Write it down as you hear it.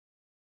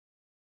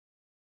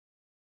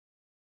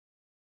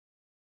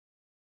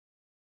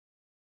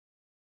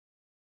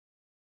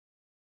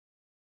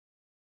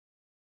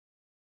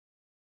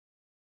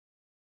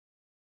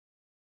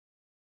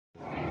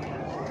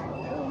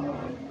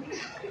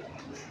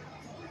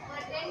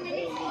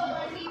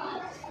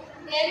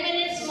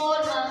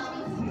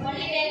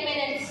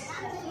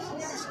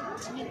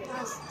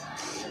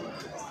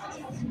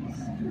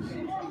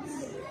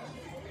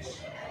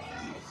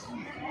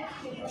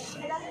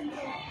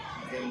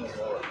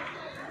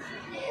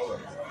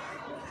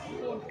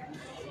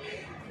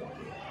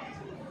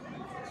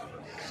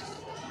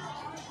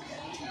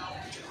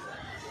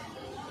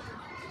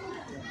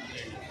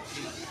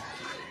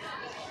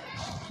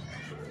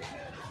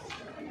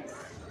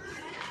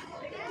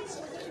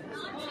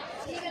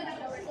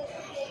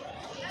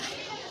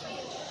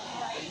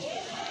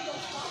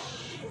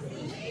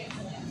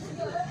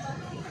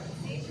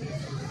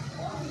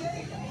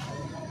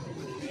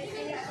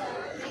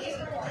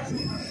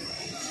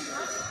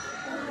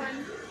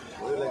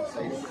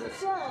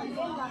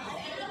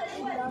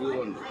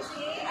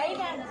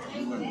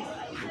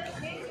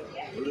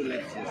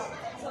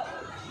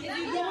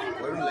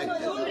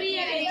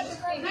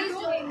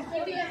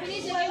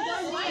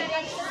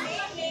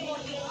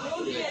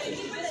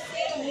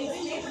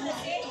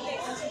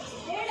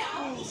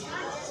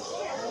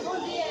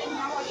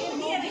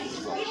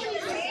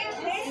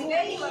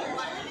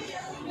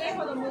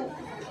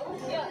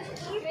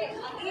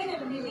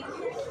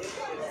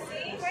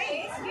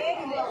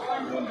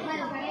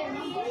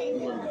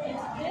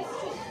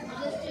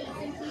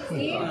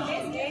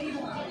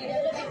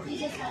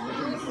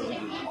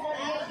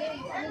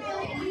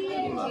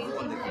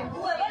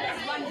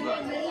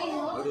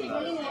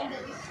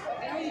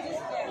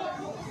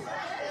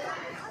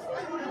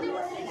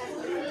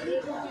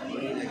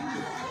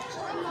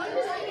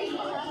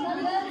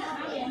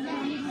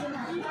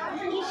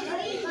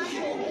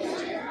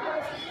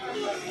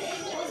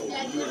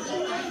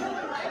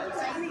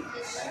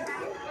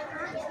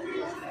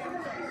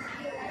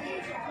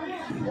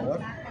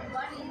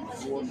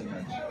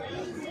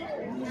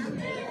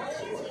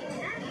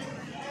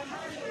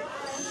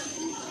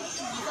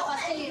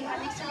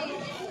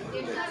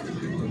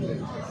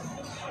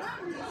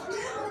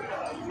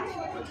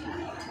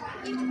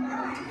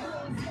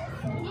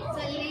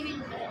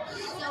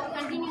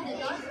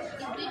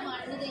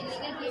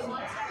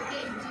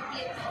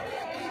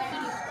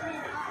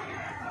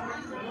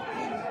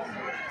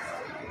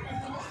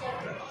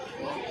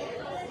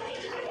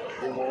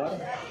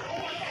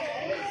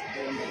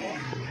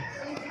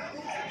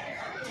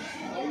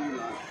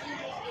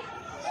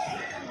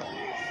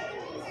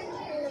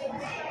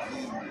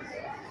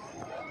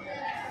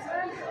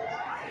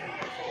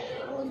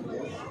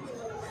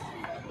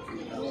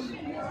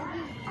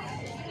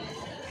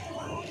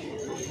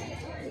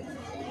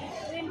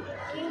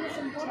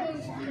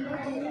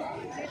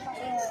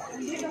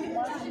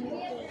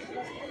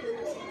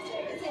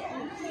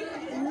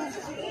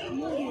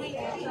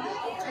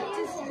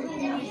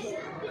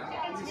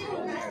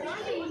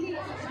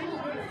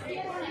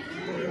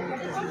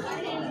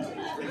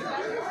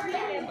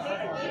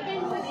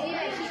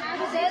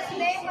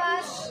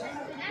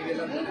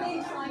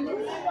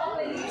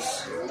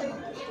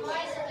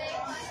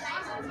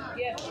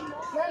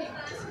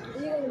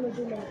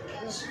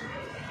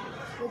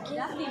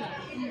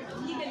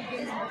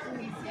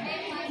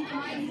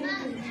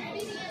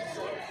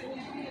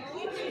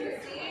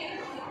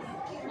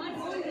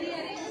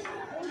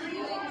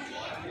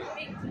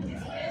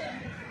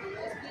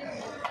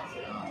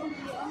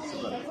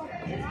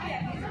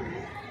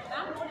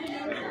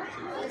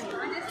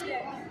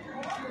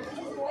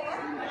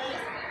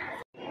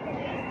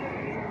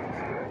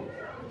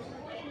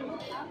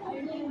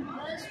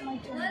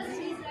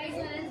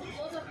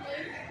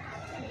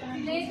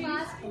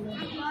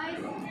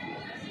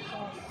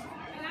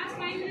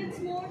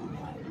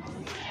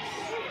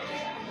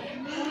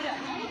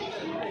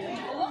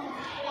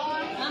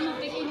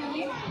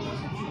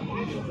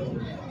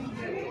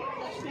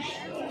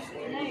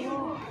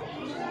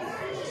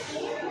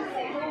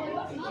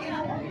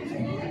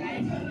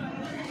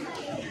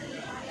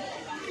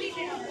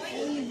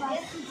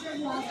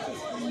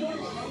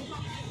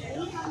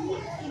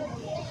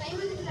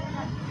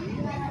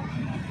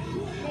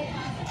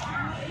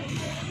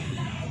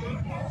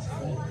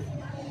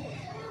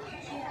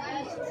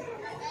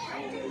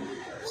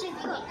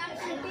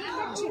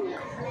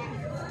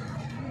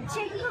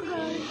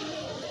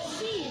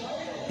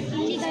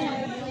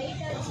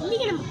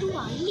Indian number 2,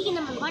 Indian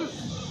number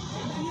 1.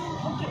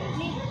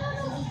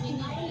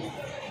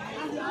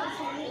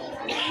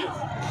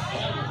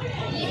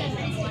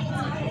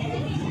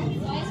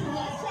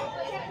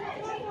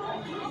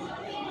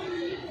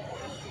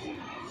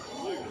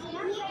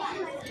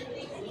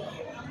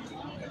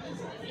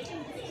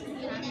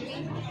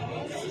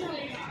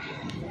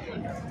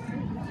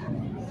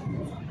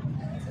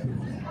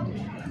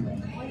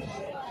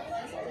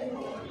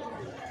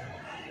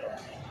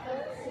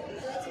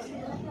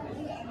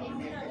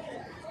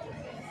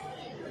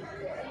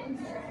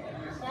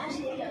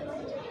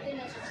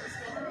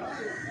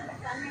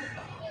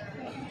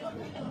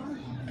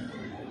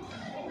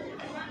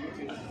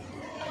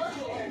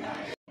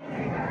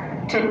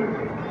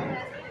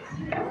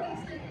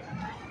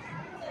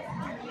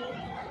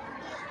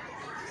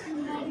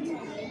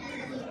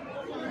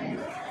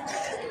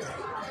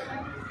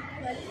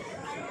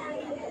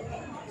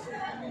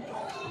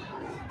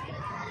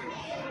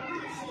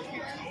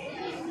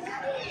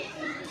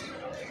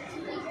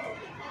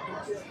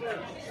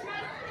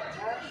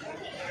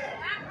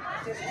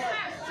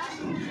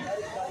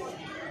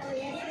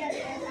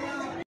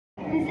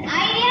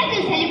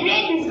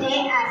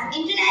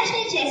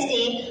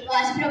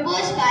 was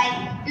proposed by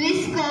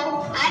UNESCO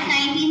at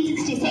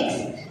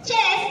 1966.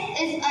 Chess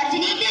is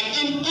originated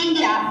in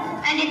India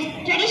and its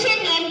traditional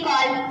name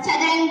called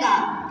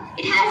Chaturanga.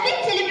 It has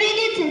been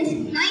celebrated since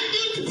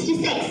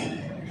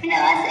 1966 and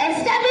was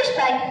established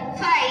by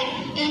FIDE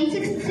in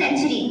 6th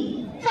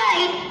century.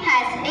 FIDE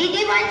has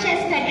 81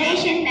 chess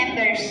federation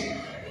members.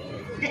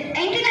 The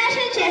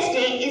International Chess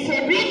Day is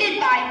celebrated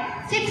by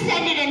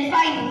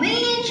 605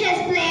 million chess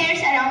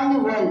players around the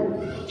world.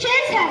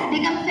 Chess has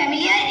become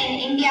familiar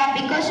in India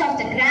because of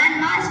the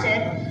Grand Master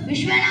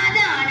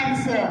Vishwanatha Anand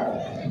Sir.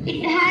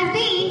 It has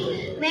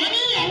been many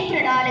young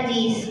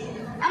prodigies.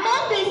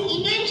 Among these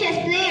Indian chess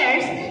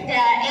players, there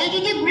are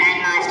 82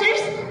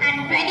 Grandmasters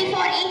and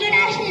 24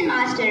 International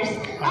Masters.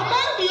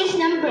 Among these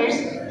numbers,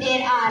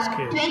 there are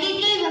 23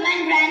 women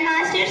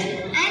Grandmasters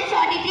and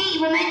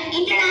 43 women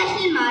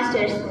International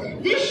Masters.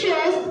 This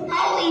shows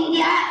how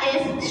India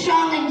is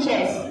strong in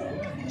chess.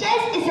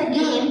 Chess is a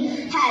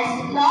game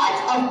has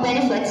lots of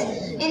benefits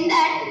in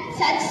that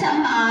such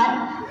some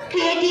are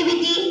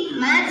creativity,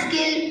 math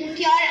skill,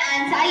 cure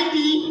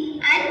anxiety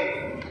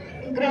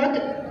and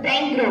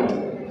brain growth.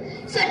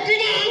 So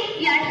today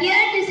we are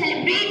here to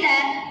celebrate the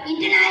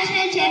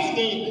International Chess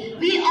Day.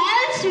 We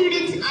all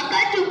students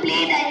occur to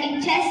play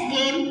the chess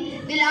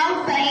game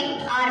beloved by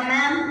our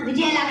ma'am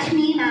Vijay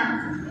Lakshmi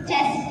ma'am,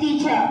 chess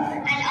teacher,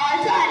 and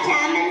also our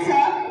chairman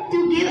sir to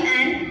give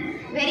an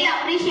very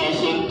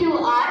appreciation to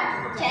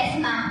our chess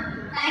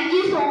ma'am. Thank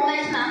you so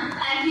much ma'am.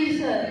 Thank you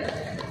sir.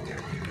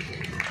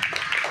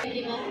 Thank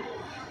you ma'am.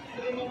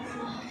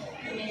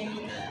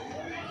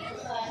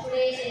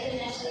 Today's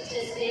International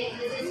Chess Day.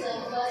 This is the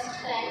first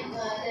time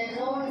that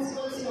no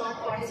schools not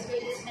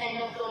participate this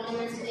kind of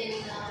tournaments in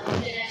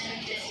International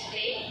Chess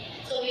Day.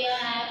 So we are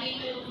happy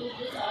to do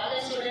this. All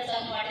the students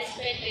are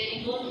participate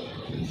very good.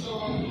 So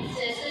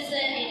chess is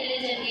an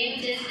intelligent game.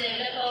 Chess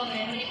develop our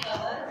memory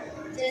power.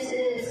 Chess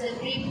is a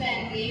grip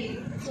and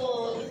game. So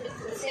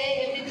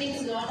say everything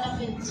is lot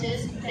of in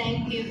chess.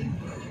 Thank you.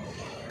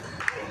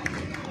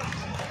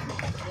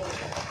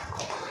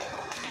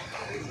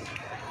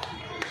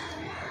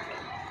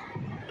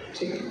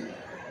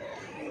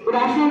 Good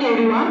afternoon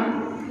everyone.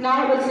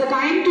 Now it's the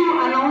time to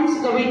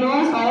announce the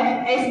winners of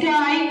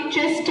SKI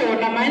chess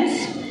tournaments,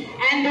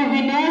 and the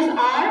winners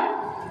are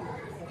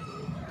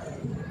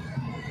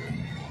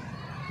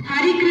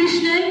Hari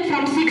Krishnan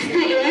from 6th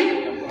A.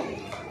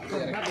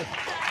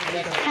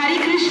 Hari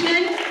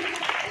Krishnan,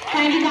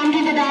 kindly come to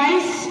the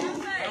dice.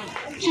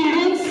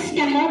 Children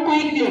can move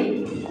quickly.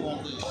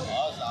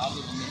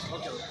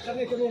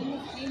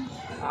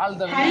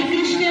 Hari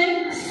Krishnan,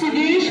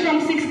 Sudesh from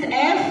 6th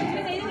F.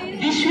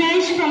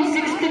 Vishwesh from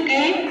 6th K,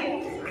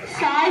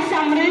 Sai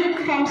Samrit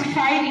from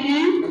 5E,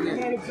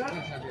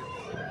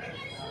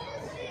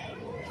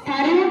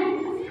 Tarun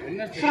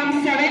from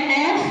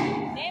 7F,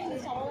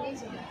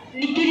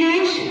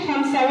 Nikhilesh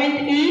from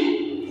 7E,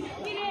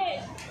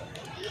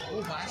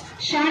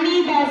 Shani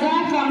Baza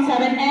from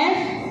 7F,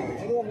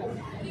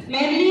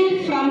 Merli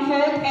from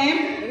 4th M,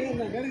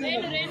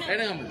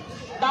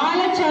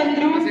 Bala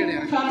Chandru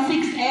from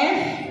 6F,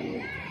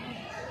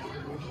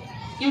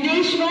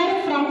 Yudeshwar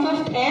from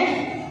 5th F,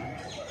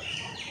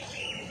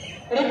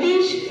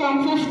 Ratish from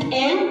 5th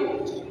L,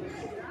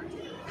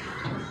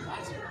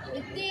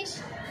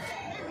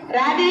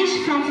 Radesh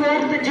from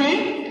 4th J,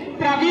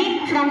 Praveen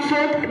from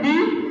 4th B,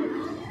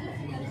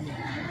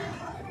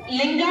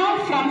 Linga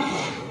from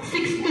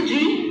 6th G,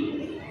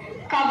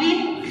 Kavin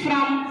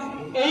from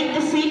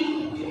 8th C,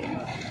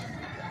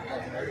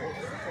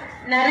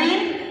 Naren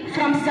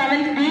from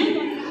 7th B,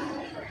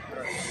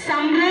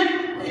 Samrat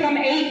from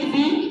 8th B,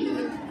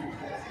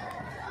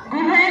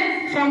 Guhan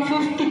from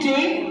 5th J,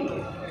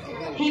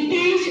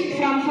 Hitesh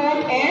from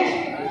 4th F,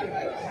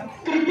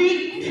 Kritik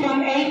from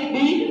 8th B,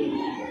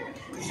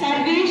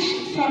 Sarvesh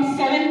from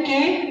 7K,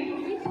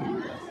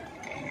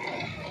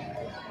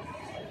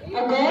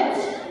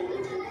 Girls,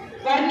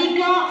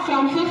 Varnika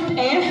from 5th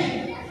F,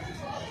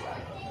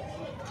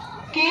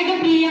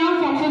 Kedapriya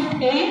from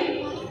 5th A,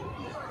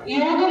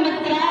 Yoga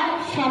Mitra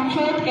from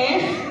 4th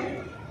F,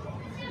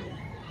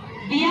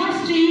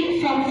 Vyastri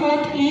from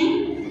 4th E,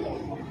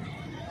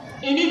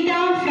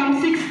 Anita from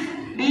 6th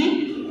B,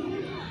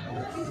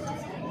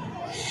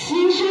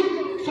 Shinshuk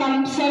from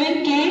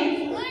 7K,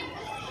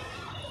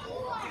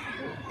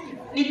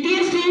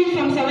 Nityasri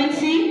from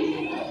 7C,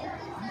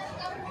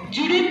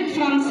 Judith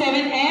from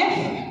 7F,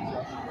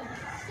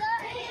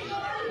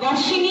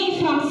 Varshini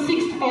from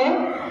 6th O,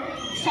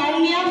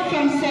 Salmya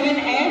from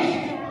 7F,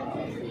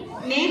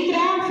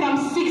 Netra from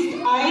 6th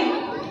I,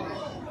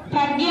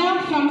 Pragya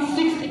from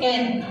 6th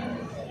N.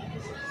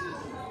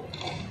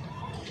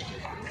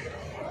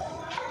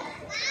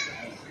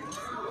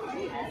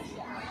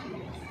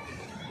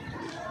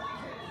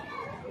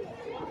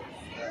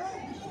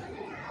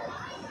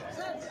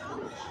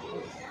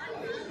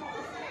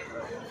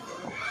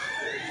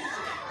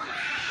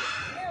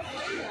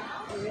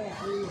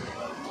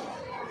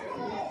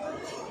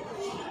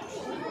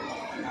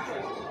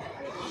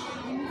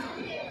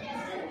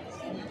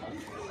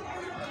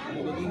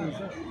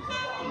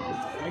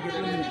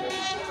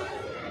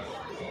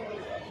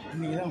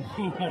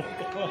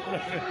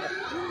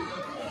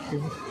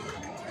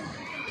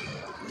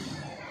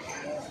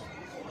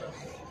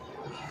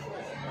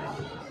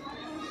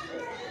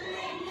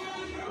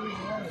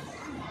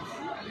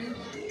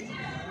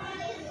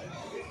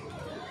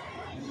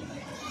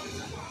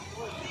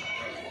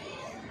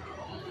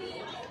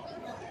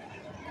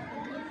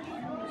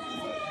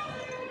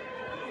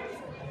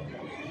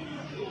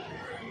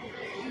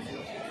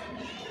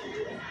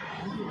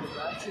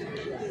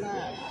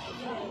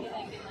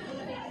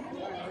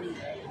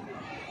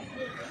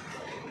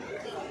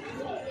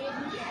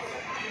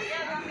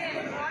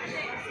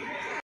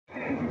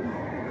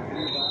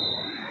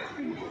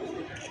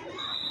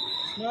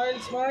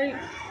 Smile.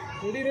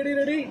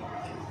 Ready.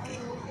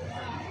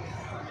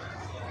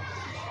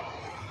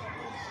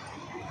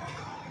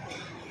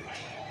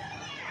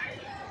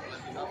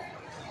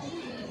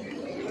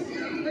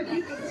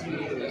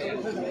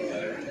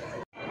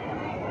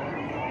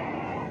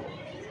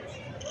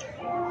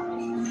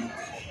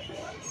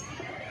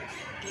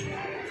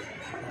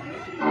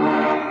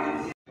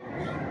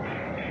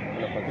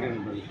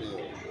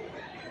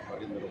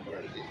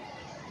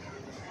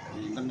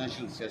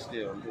 International Chess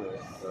Day வந்து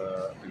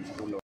என்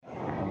ஸ்கூலில்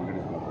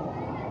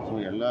so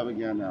எல்லா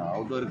வகையான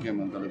outdoor game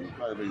அந்த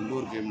அளவுக்கு அதில்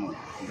indoor game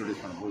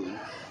introduce பண்ணும்போது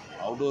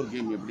outdoor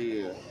game எப்படி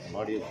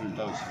பாடியை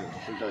ஃபில்ட்டாக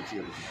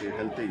வச்சுக்கிறதுக்கு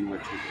ஹெல்த்தை இங்கே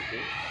வச்சுக்கிறதுக்கு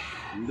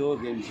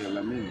இன்டோர் கேம்ஸ்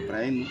எல்லாமே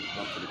பிரெயின்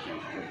ஒர்க்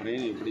இருக்கும். இந்த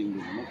பிரெயின் எப்படி இங்கே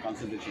இருக்கணும்,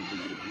 கான்சன்ட்ரேஷன்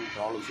எப்படி இருக்கணும்,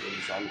 ப்ராப்ளம்ஸ்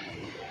எப்படி சால்வ்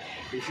பண்ணணும்,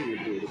 டிசிஷன்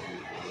எப்படி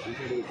எடுக்கணும்,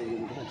 டிசைட்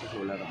எடுக்கிறது தான் செஸ்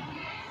விளையாட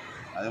முடியும்.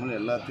 அதே மாதிரி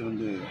எல்லாத்தையும்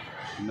வந்து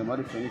இந்த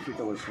மாதிரி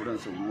பெனிஃபிட் அவர்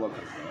ஸ்டூடெண்ட்ஸை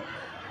உருவாக்குறது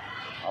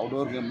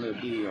அவுட்டோர் கேமில்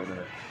எப்படி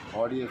அவரோட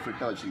பாடியை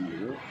ஃபிட்டாக வச்சுக்க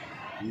முடியும்,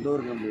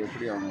 இன்டோர் கேமில்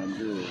எப்படி அவங்க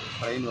வந்து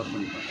பிரெயின் ஒர்க்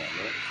பண்ணி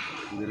பண்ணுறாங்க,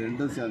 இது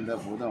ரெண்டும்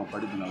சேர்ந்தால் போது அவன்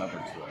படிப்பு நல்லா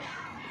படிச்சுருவாங்க.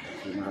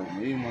 ஸோ என்னோடய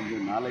மெயின் வந்து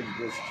நாலேஜ்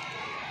பேஸ்ட்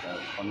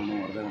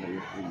பண்ணணுங்கிறத என்னோட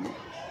எப்படின்னு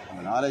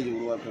அந்த நாலேஜ்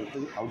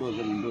உருவாக்குறதுக்கு அவுட்டோர்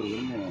கேம் இன்டோர்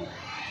கேம்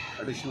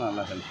அடிஷ்னலாக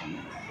நல்லா ஹெல்ப்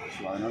பண்ணும்.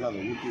 ஸோ அதனால் அதை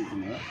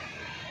ஊக்குவிக்கணும்.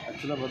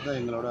 ஆக்சுவலாக பார்த்தா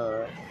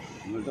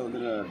எங்கள்கிட்ட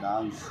வந்து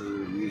டான்ஸு,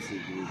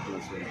 மியூசிக்கு,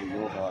 ப்ளஸ் வந்து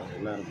யோகா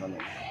எல்லாம்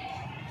இருந்தாலும்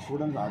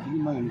ஸ்டூடெண்ட்ஸ்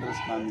அதிகமாக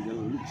இன்ட்ரெஸ்ட்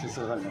காமிக்கிறது வந்து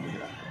செஸ்ஸில் தான்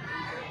காமிக்கிறாங்க.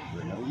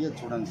 நிறைய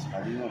ஸ்டூடெண்ட்ஸ்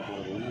அதிகமாக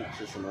போகிறது வந்து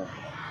செஸ்ஸில் தான்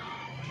இருக்கிறாங்க.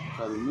 ஸோ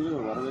அது உண்மையிலே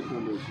ஒரு வரவேற்க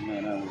வேண்டிய விஷயம்.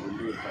 ஏன்னா அவங்க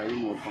வந்து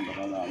ட்ரைன் ஒர்க்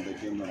பண்ணுறதுனால அந்த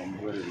கேமில் ரொம்ப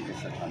பேர்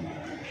இன்ட்ரெஸ்டாக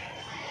காமிக்கிறாங்க.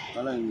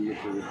 அதனால்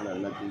எங்களுக்கு இதில்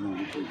எல்லா கேமும்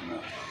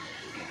ஊக்குவிக்கணும்.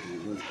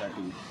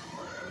 ஸ்டார்டிங்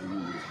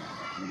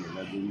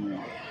எல்லா கேமும்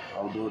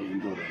அவுட்டோர்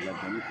இன்டோர் எல்லா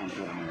கேமும்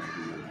கொண்டு வரணும்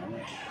அப்படிங்கிறதுனால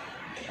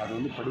அது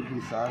வந்து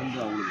படிப்பு சார்ந்து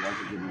அவங்களுக்கு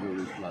வாழ்க்கைக்கு மிக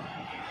யூஸ்ஃபுல்லாக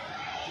இருக்கும்.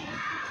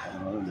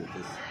 அதனால இந்த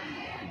செஸ்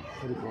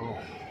சரி ப்ரோ,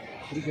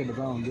 கிரிக்கெட்டு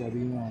தான் வந்து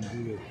அதிகமாக வந்து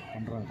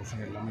பண்ணுறாங்க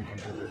பசங்க எல்லாமே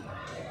பண்ணுறது.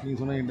 நீங்கள்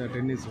சொன்ன இந்த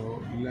டென்னிஸோ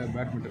இல்லை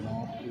பேட்மிண்டனோ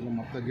இல்லை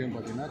மற்ற கேம்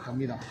பார்த்தீங்கன்னா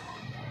கம்மி தான்.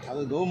 அது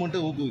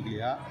கவர்மெண்ட்டே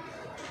ஊக்குவிக்கலையா?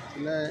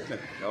 இல்லை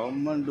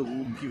கவர்மெண்ட்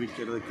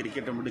ஊக்குவிக்கிறது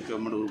கிரிக்கெட்டை மட்டும்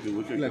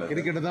கவர்மெண்ட் இல்லை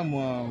கிரிக்கெட்டை தான்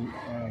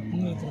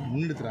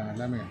முன்னெடுத்துறாங்க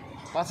எல்லாமே.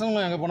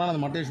 பசங்களும் எங்கே போனாலும்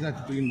அந்த மட்டை வச்சு தான்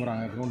தூக்கின்னு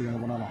போகிறாங்க கிரௌண்டுக்கு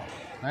எங்கே போனாலும்.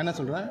 நான் என்ன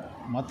சொல்கிறேன்,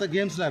 மற்ற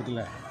கேம்ஸ்லாம்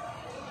இருக்குல்ல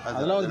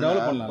அதெல்லாம் வந்து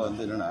டெவலப் பண்ணலாம்.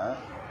 வந்து என்னென்னா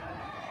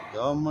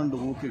கவர்மெண்ட்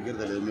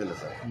ஊக்குவிக்கிறது எதுவுமே இல்லை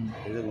சார்.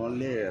 இது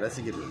ஒன்லி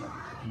ரசிக்கிறது இல்லை.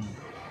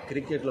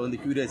 கிரிக்கெட்டில் வந்து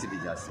க்யூரியாசிட்டி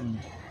ஜாஸ்தி.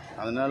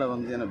 அதனால்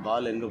வந்து எனக்கு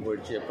பால் எங்கே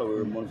போயிடுச்சு எப்போ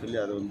விழுமோன்னு சொல்லி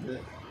அதை வந்து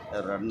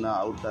ரன்னா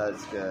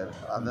அவுட்டாக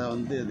அதை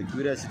வந்து இந்த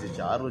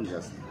க்யூரியாசிட்டி ஆர்வம்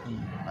ஜாஸ்தி.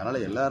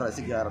 அதனால் எல்லோரும்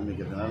ரசிக்க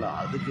ஆரம்பிக்கிறதுனால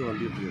அதுக்கு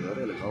வந்து இப்படி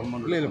தவிர இல்லை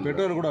கவர்மெண்ட் இல்லை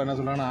பெற்றோர் கூட என்ன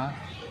சொல்கிறாங்கன்னா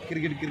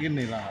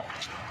கிரிக்கெட்னுறாங்க.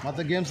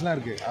 மற்ற கேம்ஸ்லாம்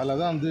இருக்குது அதில்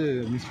தான் வந்து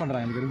மிஸ்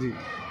பண்ணுறாங்க. எனக்கு தெரிஞ்சு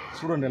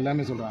ஸ்டூடெண்ட்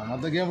எல்லாமே சொல்கிறாங்க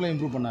மற்ற கேமில்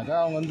இம்ப்ரூவ் பண்ணாக்கா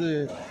அவங்க வந்து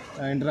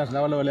இன்டர்நேஷ்னல்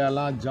லெவலில்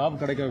விளையாடலாம், ஜாப்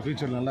கிடைக்க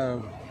ஃபியூச்சர் நல்லா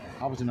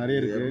ஆப்பர்ச்சுனிட்டி நிறைய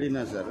இருக்குது.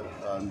 எப்படின்னா சார்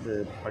வந்து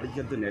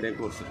படிக்கிறது நிறைய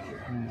கோர்ஸ்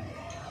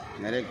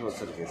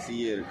இருக்குது.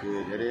 சிஏ இருக்குது,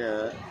 நிறைய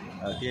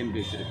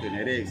டிஎன்பிஎஸ்சி இருக்குது,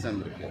 நிறைய எக்ஸாம்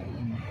இருக்குது.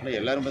 ஆனால்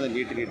எல்லாரும் தான்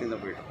நீட்டு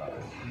தான் போயிட்டுருக்காங்க.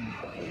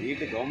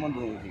 நீட்டு கவர்மெண்ட்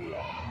ஊக்குவிக்கல.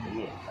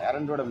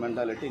 பேரண்ட்டோட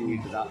மென்டாலிட்டி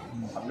நீட்டு தான்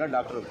அப்படின்னா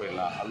டாக்டருக்கு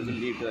போயிடலாம் அப்படின்னு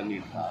நீட்டு தான்.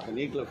 அந்த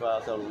நீட்டில்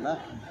பாஸ் ஆகணும்னா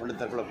ஒன்று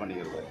தற்கொலை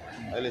பண்ணிக்கிறது.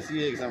 அதில்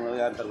சிஏ எக்ஸாம்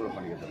யாரும் தற்கொலை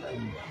பண்ணிக்கிறது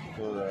இல்லை.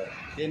 ஸோ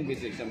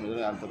டிஎன்பிஎஸ்சி எக்ஸாம்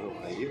எதுவும் யாரும் தற்கொலை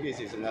பண்ணி,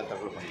 யூபிஎஸ்சி எக்ஸாம் யாரும்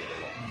தற்கொலை பண்ணிக்கிறது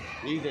இல்லை.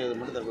 நீட் இது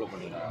மட்டும் தற்கொலை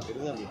பண்ணிக்கலாம்.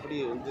 அப்படிதான் இப்படி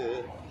வந்து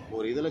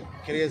ஒரு இதில்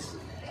கிரேஸ்,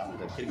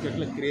 அந்த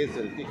கிரிக்கெட்டில் கிரேஸ்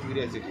இருக்குது,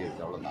 க்யூரியாசிட்டி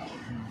இருக்குது, அவ்வளோதான்.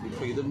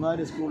 இப்போ இது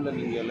மாதிரி ஸ்கூலில்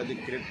நீங்கள்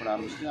எல்லாத்தையும் கிரியேட் பண்ண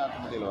ஆரம்பிச்சிங்கன்னா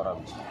ஆட்டோமேட்டிக்கில் வர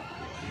ஆரம்பிச்சிடும்.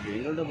 இப்போ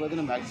எங்கள்கிட்ட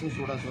பார்த்தீங்கன்னா மேக்ஸிமம்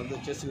ஸ்டூடெண்ட்ஸ் வந்து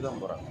செஸ்ஸுக்கு தான்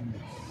போகிறாங்க.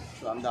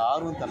 ஸோ அந்த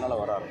ஆர்வம் தன்னால்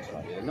வர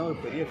ஆரம்பிச்சிடும். என்ன ஒரு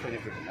பெரிய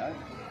பெனிஃபிட்னா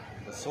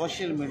இந்த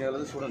சோஷியல்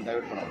மீடியாவில் ஸ்டூடெண்ட்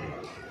டைவர்ட் பண்ண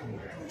முடியும்.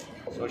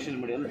 சோஷியல்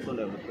மீடியாவில்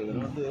ஸ்டூடெண்ட் இப்போ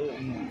இதில் வந்து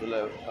இதில்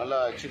நல்லா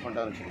அச்சீவ்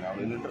பண்ணுறான்னு வச்சுக்கோங்க,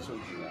 அவங்க இன்ட்ரெஸ்ட்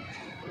வச்சுக்கோங்க.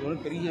 இது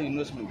வந்து பெரிய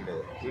இன்வெஸ்ட்மெண்ட்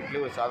கிடையாது.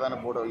 வீட்டிலே ஒரு சாதாரண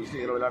போர்டை வச்சு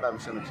இதில் விளையாட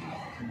ஆரம்பிச்சோன்னு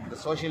வச்சுக்கோங்க, இந்த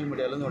சோஷியல்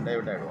மீடியாவிலேருந்து ஒரு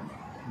டைவர்ட் ஆகிடுவோம்.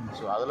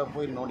 ஸோ அதில்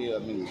போய் நோண்டி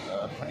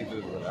பண்ணிட்டு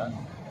இருக்கிறதா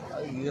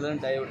அது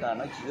இதெல்லாம் டைவர்ட்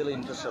ஆனால் இதில்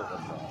இன்ட்ரெஸ்ட்டாக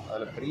பண்ணுறோம்.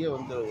 அதில் பெரிய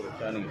வந்து ஒரு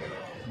டேர்னிங்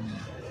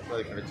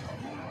அது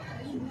கிடைச்சிடும்.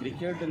 ஸோ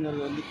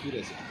கிரிக்கெட்டுங்கிறது வந்து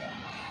க்யூரியாசிட்டி தான்.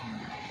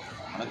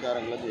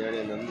 பணக்காரங்களுக்கு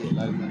ஏழையிலேருந்து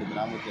எல்லாருமே வந்து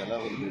கிராமத்து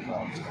எல்லாம் வந்து கொடுக்க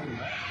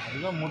ஆரம்பிச்சிருக்காங்க.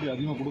 அதுதான் மோட்டிவ்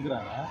அதிகமாக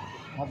கொடுக்குறாங்க.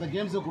 மற்ற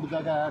கேம்ஸை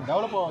கொடுத்தாக்கா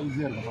டெவலப்பாக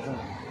ஈஸியாக இருக்கும்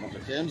பசங்க. மற்ற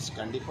கேம்ஸ்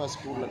கண்டிப்பாக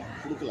ஸ்கூலில்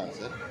கொடுக்கலாம்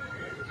சார்.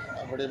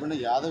 அப்படி எப்படின்னா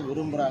யாரை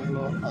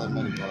விரும்புகிறாங்களோ அது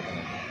மாதிரி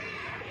போகிறாங்க.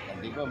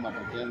 கண்டிப்பாக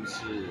மற்ற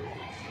கேம்ஸு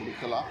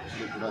கொடுக்கலாம்,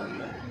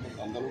 கொடுக்கூடாதுங்க,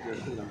 அந்தளவுக்கு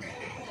எடுத்துக்கிறாங்க.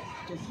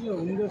 செஸ்ஸில்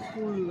உங்கள்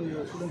ஸ்கூல்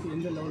ஸ்டூடெண்ட்ஸ்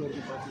எந்த லெவலில்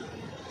இருக்குது பார்த்து?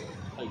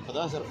 இப்போ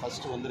தான் சார்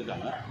ஃபஸ்ட்டு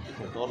வந்திருக்காங்க.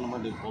 இப்போ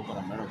டோர்னமெண்ட் இப்போ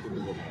போகிறாங்க, மேடம்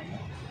கூப்பிட்டு போகிறாங்க.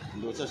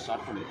 இந்த வருஷம்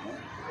ஸ்டார்ட் பண்ணியிருக்கோம்.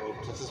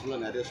 சக்ஸஸ்ஃபுல்லாக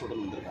நிறைய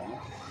ஸ்டூடெண்ட் வந்திருக்காங்க.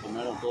 இப்போ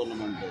மேடம்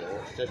டோர்னமெண்ட்டு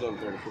ஸ்டேட் லெவல்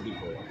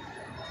கூட்டிகிட்டு போகிறோம்.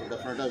 ஸோ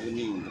டெஃபினட்டாக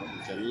வின்னிங் வந்துடும்.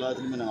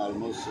 எல்லாத்துலேயுமே நாங்கள்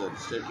ஆல்மோஸ்ட்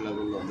ஸ்டேட்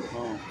லெவலில்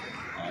வந்திருக்கோம்,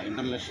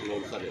 இன்டர்நேஷ்னல்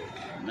லெவல், சாரி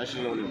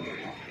நேஷ்னல் லெவலில்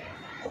வந்திருக்கோம்.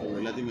 ஸோ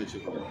எல்லாத்தையுமே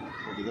அச்சீவ் பண்ணுறோம்.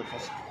 பட் இதை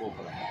ஃபஸ்ட்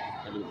போகிறாங்க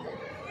கண்டிப்பாக.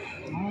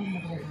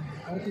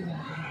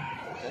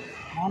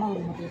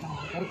 மாணவர்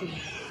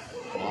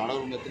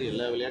மத்தியில்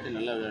எல்லா விளையாட்டும்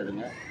நல்லா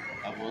விளையாடுங்க.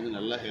 அப்போ வந்து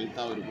நல்லா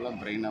ஹெல்த்தாகவும் இருக்கலாம்,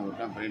 பிரெயினாகவும்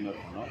இருக்கலாம். பிரெயின்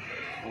ஒர்க் பண்ணணும்.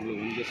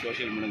 உங்களுக்கு வந்து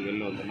சோஷியல் மீடியா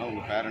வெளில வந்துடணும்.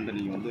 உங்கள் பேரண்ட்டை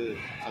நீங்கள் வந்து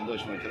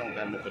சந்தோஷமாக வச்சுக்கலாம், உங்கள்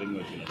பேரண்ட்டை பெருமை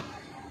வச்சுக்கலாம்.